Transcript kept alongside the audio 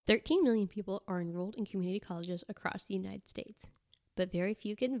13 million people are enrolled in community colleges across the United States, but very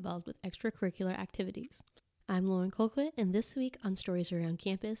few get involved with extracurricular activities. I'm Lauren Colquitt, and this week on Stories Around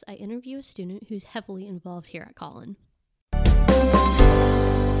Campus, I interview a student who's heavily involved here at Collin.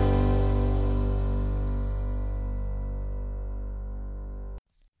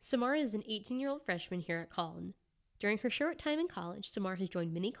 Samara is an 18-year-old freshman here at Collin. During her short time in college, Samara has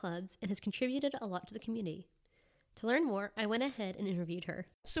joined many clubs and has contributed a lot to the community. To learn more, I went ahead and interviewed her.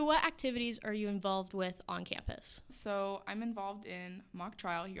 So what activities are you involved with on campus? So I'm involved in mock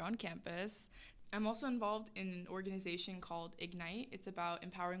trial here on campus. I'm also involved in an organization called Ignite. It's about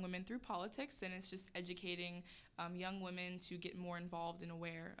empowering women through politics, and it's just educating young women to get more involved and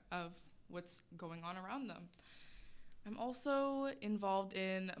aware of what's going on around them. I'm also involved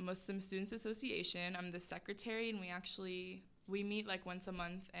in Muslim Students Association. I'm the secretary, and we meet like once a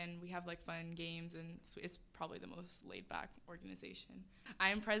month, and we have like fun games, and it's probably the most laid-back organization. I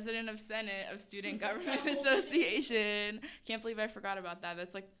am president of Senate of Student Government Association. Can't believe I forgot about that.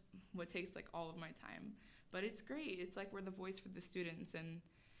 That's like what takes like all of my time. But it's great. It's like we're the voice for the students, and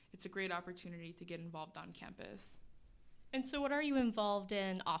it's a great opportunity to get involved on campus. And so what are you involved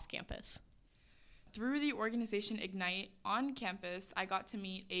in off campus? Through the organization Ignite on campus, I got to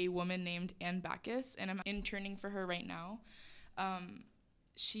meet a woman named Ann Backus, and I'm interning for her right now.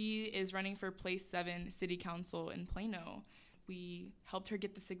 She is running for Place 7 City Council in Plano. We helped her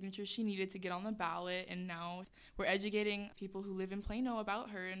get the signatures she needed to get on the ballot, and now we're educating people who live in Plano about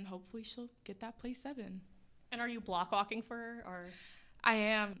her, and hopefully she'll get that Place 7. And are you block walking for her, or? I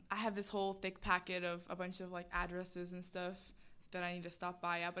am. I have this whole thick packet of a bunch of like addresses and stuff that I need to stop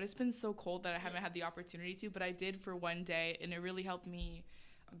by at, but it's been so cold that I haven't had the opportunity to, but I did for one day, and it really helped me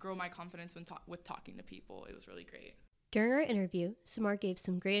grow my confidence with talking to people. It was really great. During our interview, Samar gave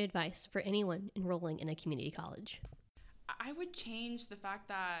some great advice for anyone enrolling in a community college. I would change the fact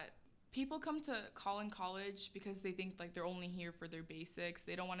that people come to Collin College because they think like they're only here for their basics.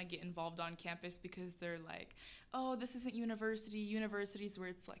 They don't want to get involved on campus because they're like, oh, this isn't university. University's where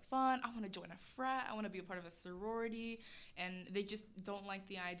it's like fun. I want to join a frat. I want to be a part of a sorority. And they just don't like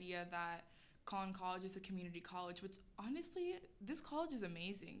the idea that Collin College is a community college, which honestly, this college is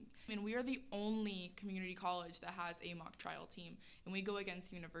amazing. I mean, we are the only community college that has a mock trial team, and we go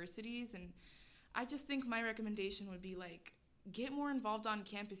against universities. And I just think my recommendation would be like, get more involved on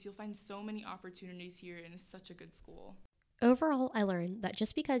campus. You'll find so many opportunities here, and it's such a good school. Overall, I learned that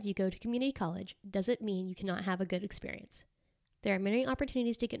just because you go to community college doesn't mean you cannot have a good experience. There are many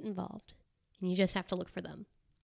opportunities to get involved, and you just have to look for them.